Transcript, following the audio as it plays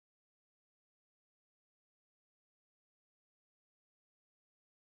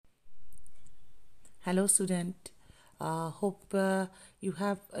Hello student, hope you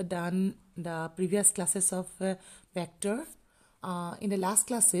have done the previous classes of vector. In the last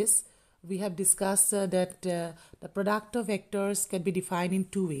classes we have discussed that the product of vectors can be defined in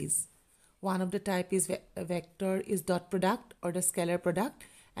two ways. One of the type is vector is dot product or the scalar product,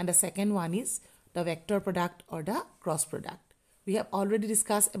 and the second one is the vector product or the cross product. We have already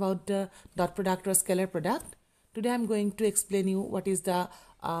discussed about the dot product or scalar product. Today I am going to explain you what is the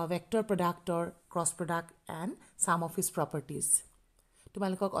vector product or cross product and some of its properties.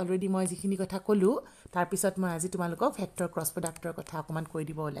 Tumalukok already moi jikhini kotha kolu tar pisot moi aji tumalukok vector cross product or kotha okoman koi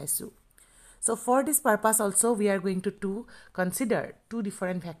dibo olaisu. So for this purpose also we are going to consider two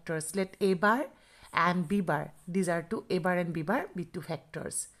different vectors. Let a bar and b bar, these are two, a bar and b bar, be two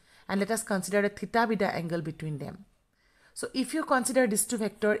vectors, and let us consider a theta be the angle between them. So if you consider these two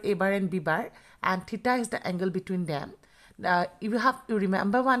vector a bar and b bar, and theta is the angle between them, you have to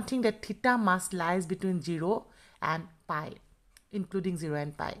remember one thing, that theta must lies between 0 and pi, including 0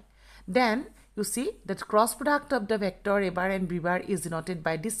 and pi. Then you see that cross product of the vector a bar and b bar is denoted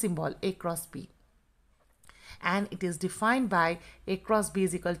by this symbol a cross b, and it is defined by a cross b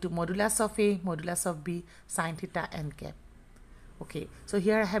is equal to modulus of a modulus of b sine theta n cap. Okay, so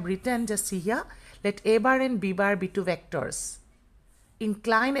here I have written, just see here, let a bar and b bar be two vectors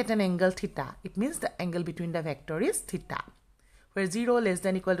inclined at an angle theta. It means the angle between the vector is theta, where 0 less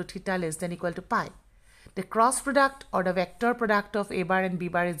than equal to theta less than equal to pi. The cross product or the vector product of a bar and b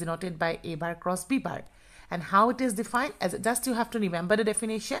bar is denoted by a bar cross b bar. And how it is defined? As just you have to remember the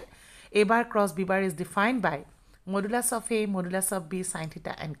definition. A bar cross b bar is defined by modulus of a modulus of b sine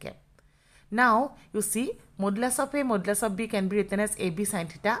theta n cap. Now you see modulus of a modulus of b can be written as ab sine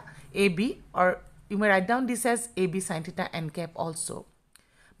theta ab, or you may write down this as ab sine theta n cap also.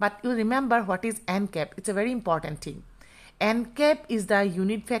 But you remember what is n cap. It's a very important thing. N cap is the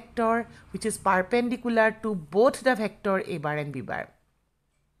unit vector which is perpendicular to both the vector a bar and b bar.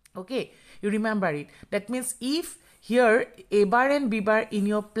 Okay, you remember it. That means if here a bar and b bar in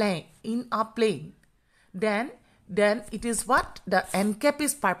your plane, in a plane, then it is what? The n cap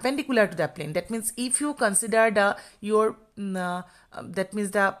is perpendicular to the plane. That means if you consider that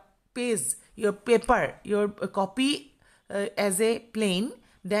means the page, your paper, your copy as a plane,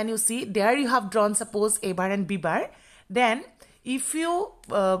 then you see there you have drawn suppose a bar and b bar. Then if you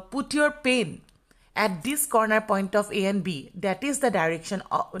put your pen at this corner point of a and b, that is the direction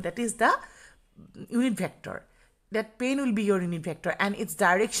of, that is the unit vector. That pen will be your unit vector, and its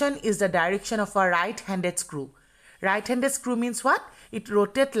direction is the direction of a right-handed screw. Right-handed screw means what? It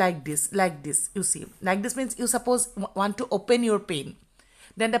rotates like this, you see. Like this means you suppose want to open your pen.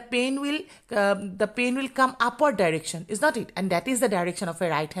 Then the pen will come upward direction, is not it? And that is the direction of a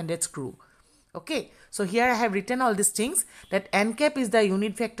right-handed screw. Okay, so here I have written all these things, that n cap is the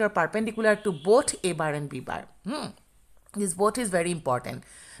unit vector perpendicular to both a bar and b bar. This both is very important,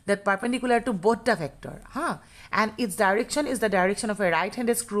 that perpendicular to both the vector. And its direction is the direction of a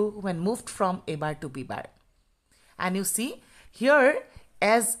right-handed screw when moved from a bar to b bar. And you see here,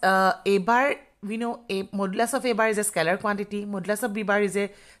 as a bar, we know a modulus of a bar is a scalar quantity, modulus of b bar is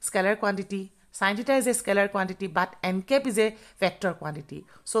a scalar quantity, sin theta is a scalar quantity, but n cap is a vector quantity.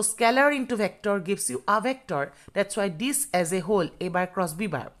 So scalar into vector gives you a vector. That's why this as a whole, a bar cross b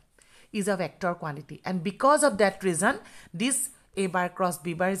bar, is a vector quantity. And because of that reason, this a bar cross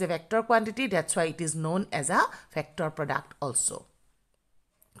b bar is a vector quantity. That's why it is known as a vector product also.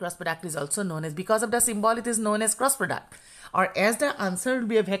 Cross product is also known as, because of the symbol, it is known as cross product. Or as the answer will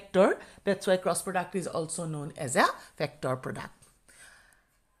be a vector, that's why cross product is also known as a vector product.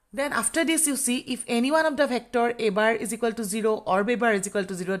 Then after this, you see, if any one of the vector a bar is equal to 0 or b bar is equal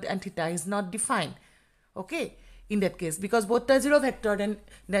to 0, and theta is not defined. Okay, in that case, because both are 0 vector,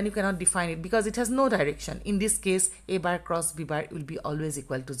 then you cannot define it because it has no direction. In this case, a bar cross b bar will be always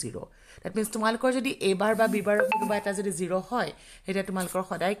equal to 0. That means tumalukor jodi a bar ba b bar konoba eta jodi 0 hoy, eta tumalukor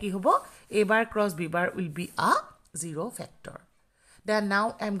hoday ki hobo, a bar cross b bar will be a 0 vector. Then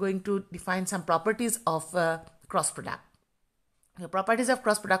now I am going to define some properties of cross product. The properties of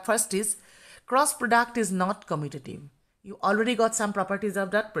cross product, first is cross product is not commutative. You already got some properties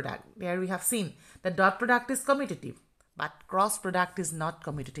of dot product. There we have seen that dot product is commutative, but cross product is not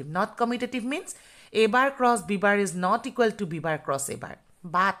commutative. Not commutative means a bar cross b bar is not equal to b bar cross a bar,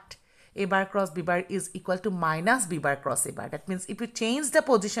 but a bar cross b bar is equal to minus b bar cross a bar. That means if you change the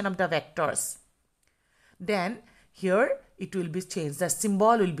position of the vectors, then here it will be changed. The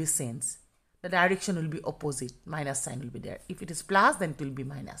symbol will be changed. The direction will be opposite. Minus sign will be there. If it is plus, then it will be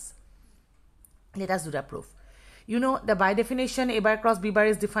minus. Let us do the proof. You know, by definition, a bar cross b bar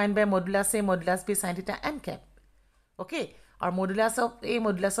is defined by modulus a modulus b sin theta n cap. Okay. or modulus of A,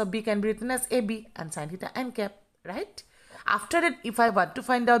 modulus of B can be written as AB and sin theta n cap, right? After that, if I want to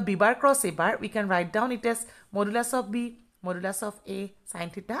find out B bar cross A bar, we can write down it as modulus of B, modulus of A, sin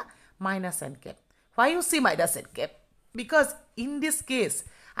theta minus n cap. Why you see minus n cap? Because in this case,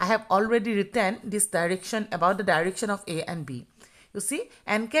 I have already written this direction about the direction of A and B. You see,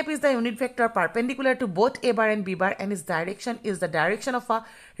 n cap is the unit vector perpendicular to both A bar and B bar, and its direction is the direction of a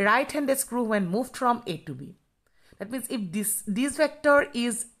right-handed screw when moved from A to B. That means if this vector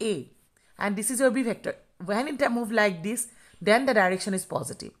is A and this is your B vector, when it moves like this, then the direction is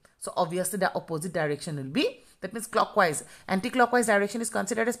positive. So obviously the opposite direction will be, that means clockwise, anti-clockwise direction is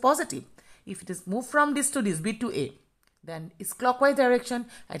considered as positive. If it is moved from this to this, B to A, then its clockwise direction,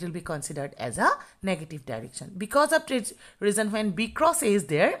 it will be considered as a negative direction. Because of this reason, when B cross A is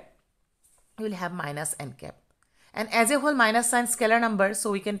there, you will have minus n cap. And as a whole, minus sign scalar number,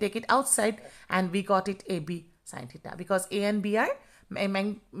 so we can take it outside and we got it AB sin theta. Because A and B are,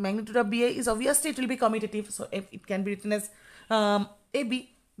 magnitude of BA is obviously it will be commutative, so it can be written as AB.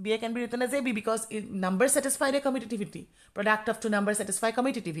 BA can be written as AB because numbers satisfy the commutativity. Product of two numbers satisfy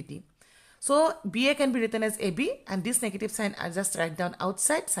commutativity. So BA can be written as AB, and this negative sign I just write down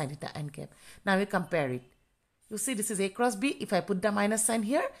outside sin theta n cap. Now we compare it. You see this is A cross B. If I put the minus sign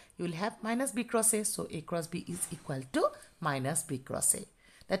here, you will have minus B cross A. So A cross B is equal to minus B cross A.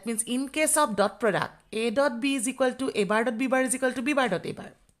 That means in case of dot product, A dot B is equal to A bar dot B bar is equal to B bar dot A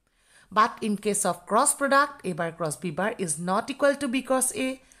bar. But in case of cross product, A bar cross B bar is not equal to B cross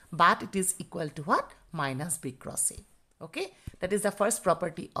A, but it is equal to what? Minus B cross A. Okay, that is the first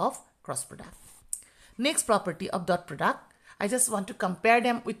property of cross product. Next property of dot product, I just want to compare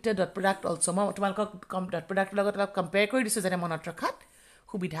them with the dot product also. Dot product logot compare kori disu jane monot rakhat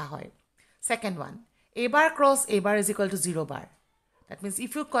subidha hoy. Second one, A bar cross A bar is equal to 0 bar. That means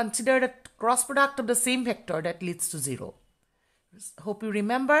if you consider the cross product of the same vector, that leads to 0. Hope you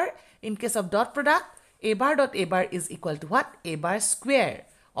remember, in case of dot product, A bar dot A bar is equal to what? A bar square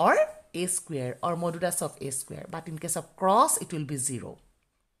or A square or modulus of A square. But in case of cross, it will be 0.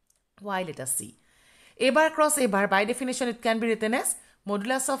 Why? Let us see. A bar cross A bar, by definition, it can be written as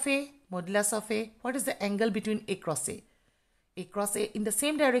modulus of A, modulus of A. What is the angle between A cross A? A cross A in the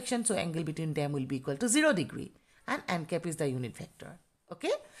same direction, so angle between them will be equal to 0 degree. And n cap is the unit vector.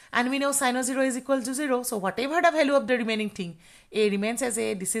 Okay? And we know sin of 0 is equal to 0. So whatever the value of the remaining thing, A remains as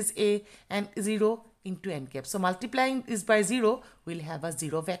A, this is A, and 0 into n cap. So multiplying this by 0, we'll have a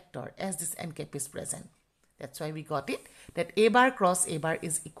 0 vector as this n cap is present. That's why we got it that A bar cross A bar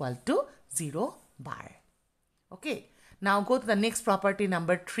is equal to 0 bar. Okay. Now go to the next property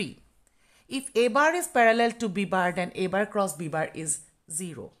number 3. If A bar is parallel to B bar, then A bar cross B bar is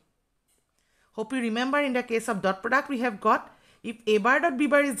 0. Hope you remember in the case of dot product, we have got if A bar dot B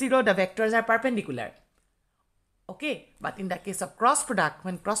bar is 0, the vectors are perpendicular. Okay. But in the case of cross product,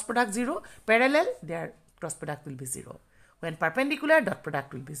 when cross product 0, parallel, their cross product will be 0. When perpendicular, dot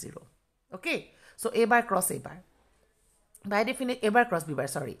product will be 0. Okay. So A bar cross A bar. By definition, A bar cross B bar,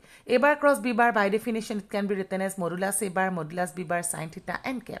 sorry. A bar cross B bar, by definition, it can be written as modulus A bar, modulus B bar, sin theta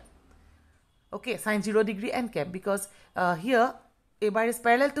n cap. Okay, sin 0 degree n cap, because here A bar is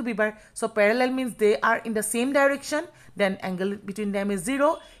parallel to B bar. So parallel means they are in the same direction, then angle between them is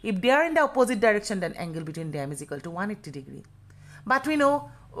 0. If they are in the opposite direction, then angle between them is equal to 180 degree. But we know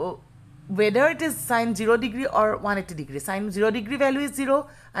whether it is sin 0 degree or 180 degree. Sin 0 degree value is 0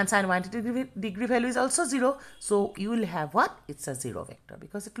 and sin 180 degree value is also 0. So you will have what? It's a 0 vector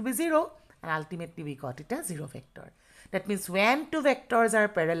because it will be 0 and ultimately we got it as 0 vector. That means when two vectors are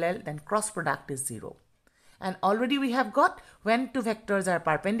parallel, then cross product is 0. And already we have got when two vectors are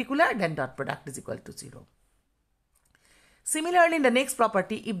perpendicular, then dot product is equal to 0. Similarly, in the next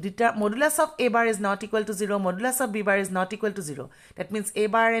property, if modulus of A bar is not equal to 0, modulus of B bar is not equal to 0, that means A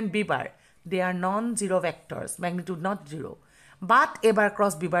bar and B bar, they are non-zero vectors, magnitude not 0. But A bar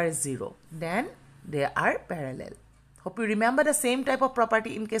cross B bar is 0, then they are parallel. Hope you remember the same type of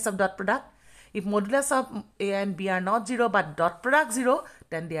property in case of dot product. If modulus of A and B are not 0, but dot product 0,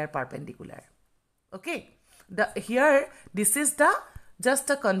 then they are perpendicular. Okay. Here, this is just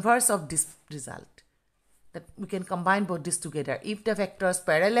the converse of this result. That we can combine both this together. If the vectors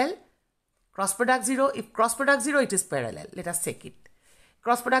parallel, cross product 0. If cross product 0, it is parallel. Let us check it.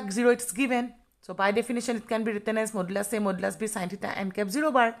 Cross product 0, it is given. So by definition, it can be written as modulus A, modulus B, sin theta n cap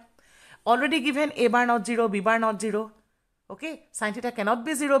 0 bar. Already given A bar not 0, B bar not 0. Okay, sin theta cannot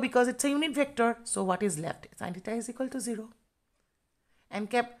be 0 because it's a unit vector. So what is left? Sin theta is equal to 0. N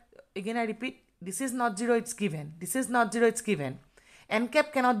cap, again I repeat, this is not 0, it's given. This is not 0, it's given. N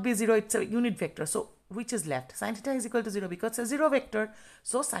cap cannot be 0, it's a unit vector. So which is left? Sin theta is equal to 0 because it's a 0 vector.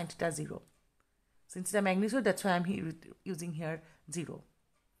 So sin theta 0. Since the magnitude, that's why I'm using here 0.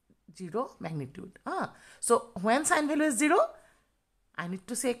 0 magnitude. So when sign value is 0, I need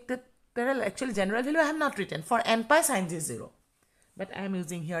to say that parallel. Actually, general value I have not written. For n pi, sin is 0. But I am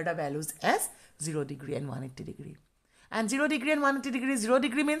using here the values as 0 degree and 180 degree. And 0 degree and 180 degree, 0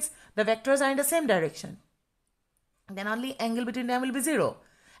 degree means the vectors are in the same direction. Then only angle between them will be 0.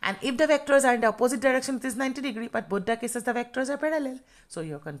 And if the vectors are in the opposite direction, it is 90 degree. But both the cases, the vectors are parallel. So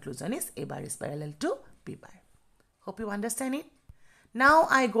your conclusion is A bar is parallel to B bar. Hope you understand it. Now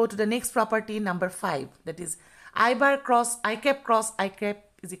I go to the next property, number 5. That is I bar cross I cap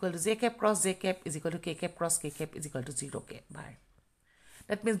is equal to j cap cross j cap is equal to k cap cross k cap is equal to 0 k bar.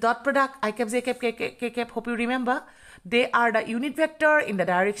 That means dot product I cap, j cap, k cap, hope you remember, they are the unit vector in the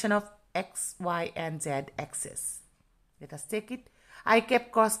direction of x, y and z axis. Let us take it. I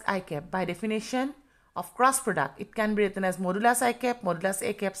cap cross I cap, by definition of cross product, it can be written as modulus I cap, modulus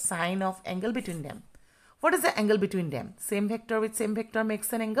a cap, sine of angle between them. What is the angle between them? Same vector with same vector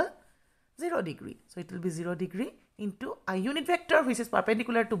makes an angle 0 degree. So it will be 0 degree into a unit vector which is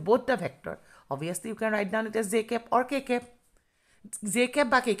perpendicular to both the vector. Obviously you can write down it as j cap or k cap. J cap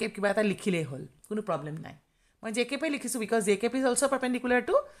ba k cap kiba eta likhile hol, kono problem nai. Moi j cap e likhisu because j cap is also perpendicular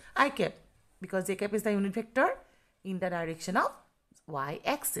to I cap, because j cap is the unit vector in the direction of y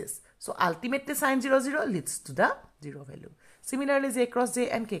axis. So ultimately sin 0 0 leads to the 0 value. Similarly, j cross j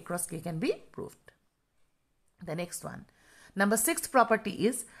and k cross k can be proved. The next one, number 6th property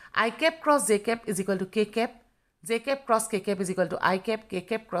is I cap cross j cap is equal to k cap, j cap cross k cap is equal to I cap, k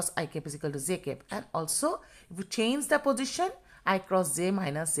cap cross I cap is equal to j cap. And also if you change the position, I cross j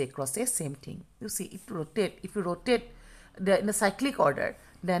minus j cross a, same thing. You see, it rotate. If you rotate in the cyclic order,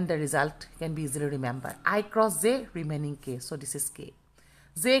 then the result can be easily remembered. I cross j remaining k, so this is k.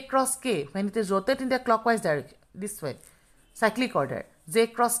 J cross k, when it is rotated in the clockwise direction, this way, cyclic order, j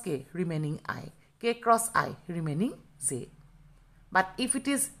cross k remaining I, k cross I remaining j. But if it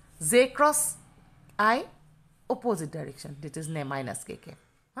is j cross I, opposite direction, this is minus kk.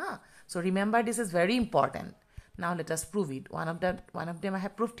 So remember, this is very important. Now let us prove it. One of them I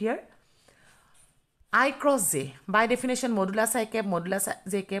have proved here. I cross j, by definition modulus I cap, modulus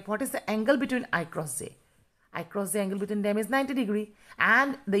j cap. What is the angle between I cross j? I cross j angle between them is 90 degree.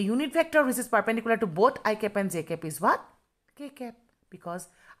 And the unit vector which is perpendicular to both I cap and j cap is what? K cap. Because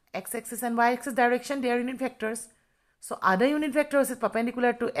x axis and y axis direction, they are unit vectors. So other unit vector which is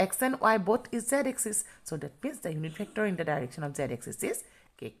perpendicular to x and y both is z axis. So that means the unit vector in the direction of z axis is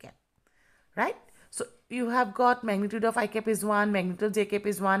k cap. Right? So you have got magnitude of I cap is 1, magnitude of j cap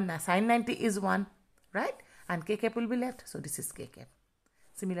is 1, sin 90 is 1, right? And k cap will be left. So this is k cap.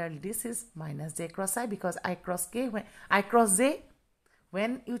 Similarly, this is minus j cross I, because I cross k, when I cross j,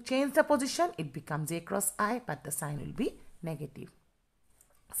 when you change the position, it becomes j cross I, but the sign will be negative.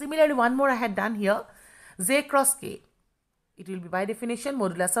 Similarly, one more I had done here, j cross k. It will be by definition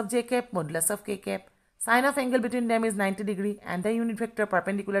modulus of j cap, modulus of k cap. Sine of angle between them is 90 degree and the unit vector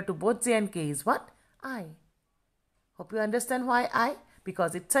perpendicular to both j and k is what? I. Hope you understand why I.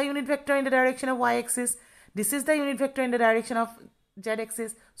 Because it's a unit vector in the direction of y axis. This is the unit vector in the direction of z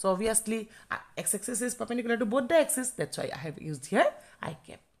axis. So obviously x axis is perpendicular to both the axis. That's why I have used here I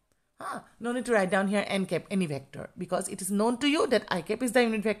cap. No need to write down here n cap, any vector, because it is known to you that I cap is the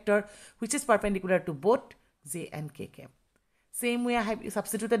unit vector which is perpendicular to both j and k cap. Same way I have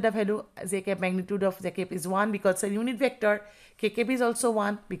substituted the value. J cap, magnitude of j cap is 1 because it's a unit vector. K cap is also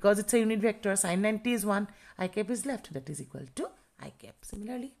 1 because it's a unit vector. Sin 90 is 1. I cap is left, that is equal to I cap.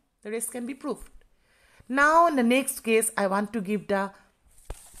 Similarly, the rest can be proved. Now in the next case, I want to give the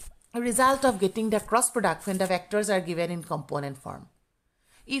result of getting the cross product when the vectors are given in component form.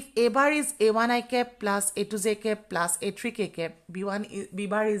 If A bar is A1 I cap plus A2 j cap plus A3 k cap, B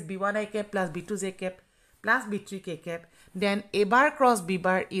bar is B1 I cap plus B2 j cap plus B3 k cap, then A bar cross B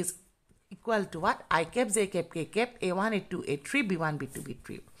bar is equal to what? I cap, j cap, k cap, A1, A2, A3, B1, B2,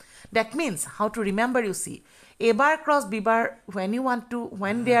 B3. That means, how to remember, you see, A bar cross B bar,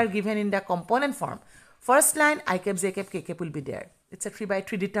 when they are given in the component form, first line I cap, j cap, k cap will be there. It's a 3 by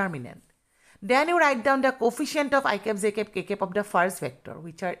 3 determinant. Then you write down the coefficient of I cap, j cap, k cap of the first vector,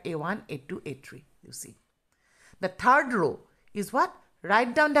 which are A1, A2, A3, you see. The third row is what?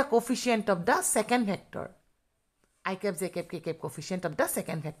 Write down the coefficient of the second vector. I cap, j cap, k cap coefficient of the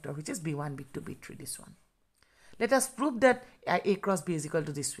second vector, which is B1, B2, B3, this one. Let us prove that A cross B is equal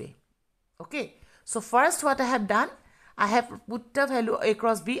to this way. Okay. So first what I have done, I have put the value A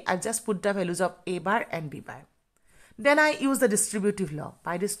cross B, I just put the values of A bar and B bar. Then I use the distributive law.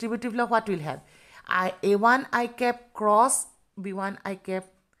 By distributive law, what we'll have? A1 I cap cross B1 I cap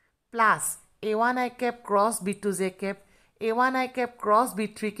plus A1 I cap cross B2 j cap, A1 I cap cross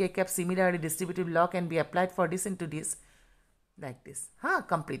B3 K cap similarly distributive law can be applied for this into this like this.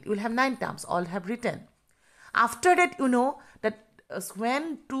 Complete. You will have 9 terms, all have written. After that, you know that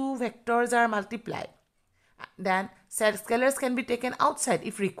when two vectors are multiplied, then scalars can be taken outside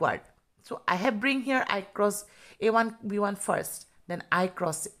if required. So I have bring here I cross A1 B1 first, then I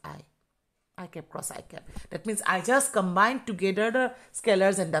cross I cap cross I cap. That means I just combine together the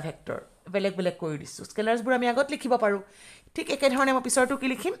scalars and the vector. Belek belek kori disu. Scalars bur ami agot likhibo paru. Thik eke dhorone moi pisor tu ki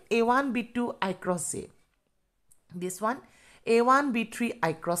likhim A1 B2 I cross J. This one A1 B3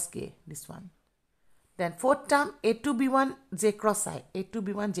 I cross K. This one. Then fourth term A2 B1 J cross I. A2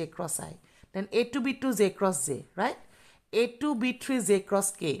 B1 J cross I. Then A2 B2 J cross J, right? A2 B3 J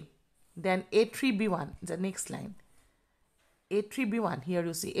cross K. Then A3 B1, the next line. A3 B1, here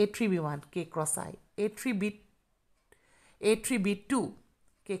you see A3 B1 K cross I. A3 B2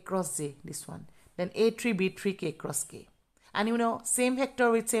 K cross J, this one. Then A3 B3 K cross K. And you know, same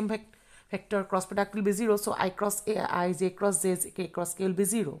vector with same vector cross product will be 0. So I cross I, J cross J, K cross K will be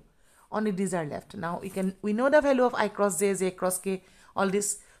 0. Only these are left. Now we know the value of I cross J, J cross K, all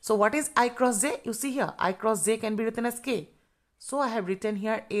this. So what is I cross J? You see here, I cross J can be written as K. So I have written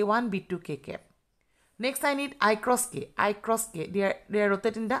here A1 B2 K cap. Next I need I cross K. I cross K. They are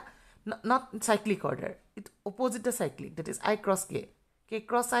rotated in the not cyclic order. It opposite the cyclic. That is I cross K. K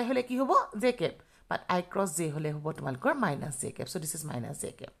cross I hole ki hobo J cap. But I cross J hole hobo tomalkor minus J cap. So this is minus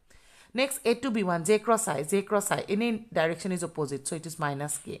J cap. Next A2 B1 J cross I. J cross I. Any direction is opposite. So it is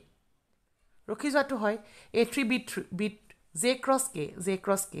minus K. Rokhi jatu hoy A3 B3 J cross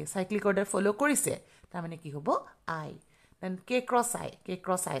K cyclic order follow korise ta mane ki hobo I. Then K cross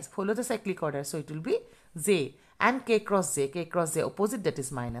I follow the cyclic order, so it will be J, and K cross J opposite, that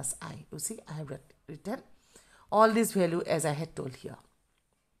is minus I. You see, I have written all this value as I had told here.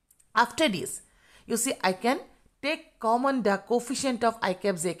 After this, you see, I can take common the coefficient of I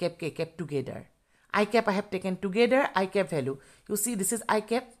cap, J cap, K cap together. I cap I have taken together, I cap value. You see, this is I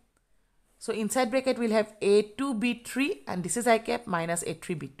cap. So inside bracket we'll have A2 B3 and this is I cap minus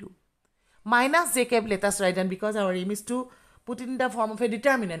A3 B2. Minus J cap let us write down because our aim is to put it in the form of a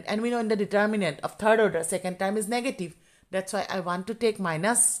determinant, and we know in the determinant of third order second term is negative. That's why I want to take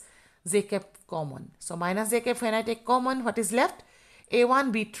minus J cap common. So minus J cap, when I take common, what is left?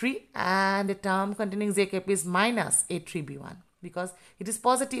 A1 B3 and the term containing J cap is minus A3 B1 because it is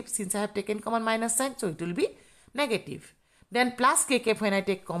positive. Since I have taken common minus sign, so it will be negative. Then plus K cap when I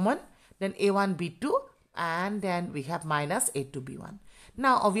take common, then A1 B2 and then we have minus A2 B1.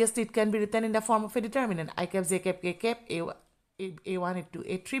 Now obviously it can be written in the form of a determinant I cap, J cap, K cap, A1, A2,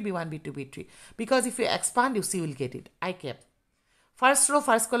 A3, B1, B2, B3. Because if you expand, you see you will get it. I cap. First row,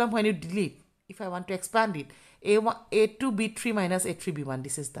 first column, when you delete, if I want to expand it, A2, B3 minus A3, B1,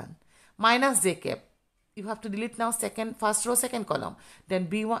 this is done. Minus J cap. You have to delete now first row, second column. Then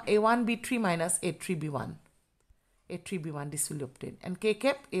B1, A1, B3 minus A3, B1. A3, B1, this will obtain. And K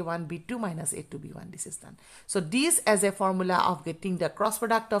cap, A1, B2 minus A2, B1, this is done. So this as a formula of getting the cross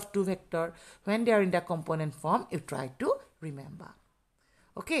product of two vector when they are in the component form, you try to remember.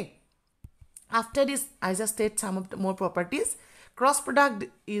 Okay. After this, I just state some of the more properties. Cross product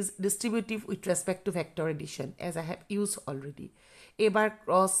is distributive with respect to vector addition, as I have used already. A bar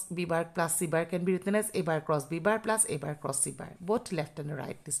cross B bar plus C bar can be written as A bar cross B bar plus A bar cross C bar. Both left and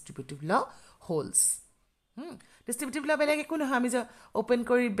right distributive law holds. Distributive law belage ekko noha, ami je open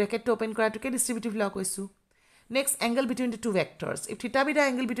kori bracket to open kora toke distributive law koisu. Next, angle between the two vectors. If theta be the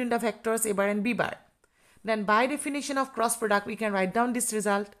angle between the vectors A bar and B bar, then by definition of cross product we can write down this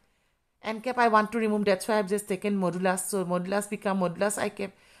result. N cap I want to remove, that's why I have just taken modulus. So modulus become modulus I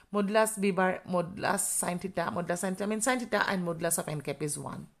cap, modulus B bar, modulus sin theta means sin theta, and modulus of N cap is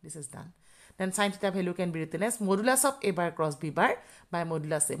 1. This is done. Then sin theta value can be written as modulus of A bar cross B bar by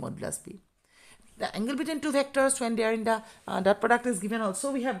modulus A modulus B. The angle between two vectors when they are in the dot product is given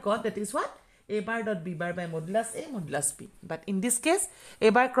also, we have got, that is what? A bar dot B bar by modulus A modulus B. But in this case, A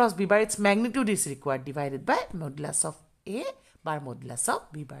bar cross B bar, its magnitude is required divided by modulus of A bar modulus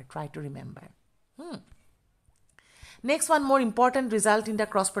of B bar. Try to remember. Next, one more important result in the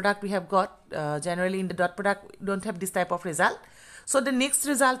cross product we have got. Generally in the dot product we don't have this type of result. So the next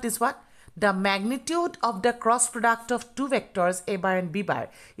result is what? The magnitude of the cross product of two vectors A bar and B bar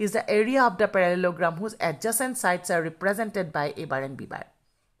is the area of the parallelogram whose adjacent sides are represented by A bar and B bar.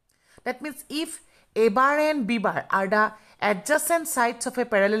 That means if A bar and B bar are the adjacent sides of a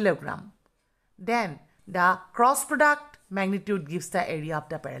parallelogram, then the cross product magnitude gives the area of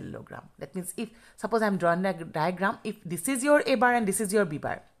the parallelogram. That means if, suppose I am drawing a diagram, if this is your A bar and this is your B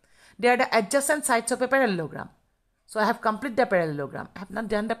bar, they are the adjacent sides of a parallelogram. So I have completed the parallelogram. I have not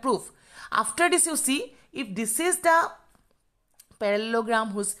done the proof. After this, you see, if this is the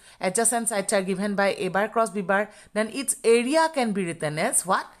parallelogram whose adjacent sides are given by a bar cross b bar, then its area can be written as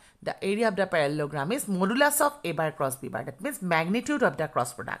what? The area of the parallelogram is modulus of a bar cross b bar. That means magnitude of the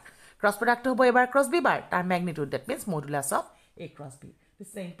cross product. Cross product of a bar cross b bar, that magnitude, that means modulus of a cross b. This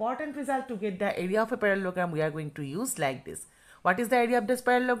is an important result to get the area of a parallelogram. We are going to use like this. What is the area of this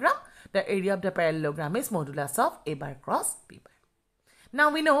parallelogram? The area of the parallelogram is modulus of a bar cross b bar. Now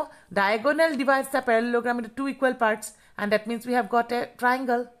we know diagonal divides the parallelogram into two equal parts, and that means we have got a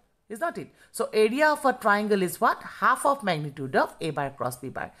triangle, is not it? So area of a triangle is what? Half of magnitude of a bar cross b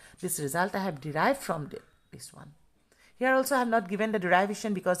bar. This result I have derived from this one. Here also I have not given the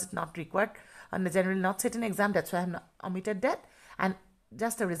derivation because it's not required and generally not set in exam. That's why I have not omitted that. And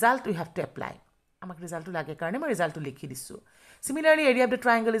just the result we have to apply. Result to lage karone result to likhi disu. Similarly, area of the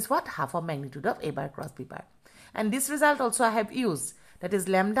triangle is what? Half of magnitude of a bar cross b bar. And this result also I have used. That is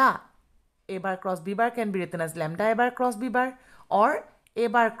lambda a bar cross b bar can be written as lambda a bar cross b bar or a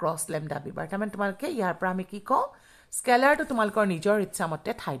bar cross lambda b bar. Tamen tumalke yar pra ami ki ko scalar to tumalkor nijor itcha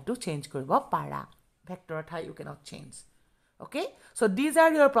mote thai to change koribo para. Vector thai you cannot change. Okay, so these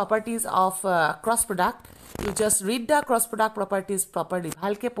are your properties of cross product. You just read the cross product properties properly.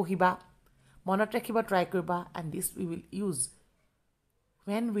 Bhalke pohiba, monot rakhiba, try koriba, and this we will use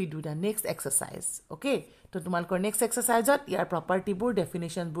when we do the next exercise. Okay, so tumalkor next exercise your property bur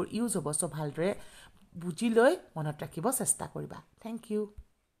definition bur use hobo, so bhaldre buji loi monot rakhibo chesta koriba. Thank you.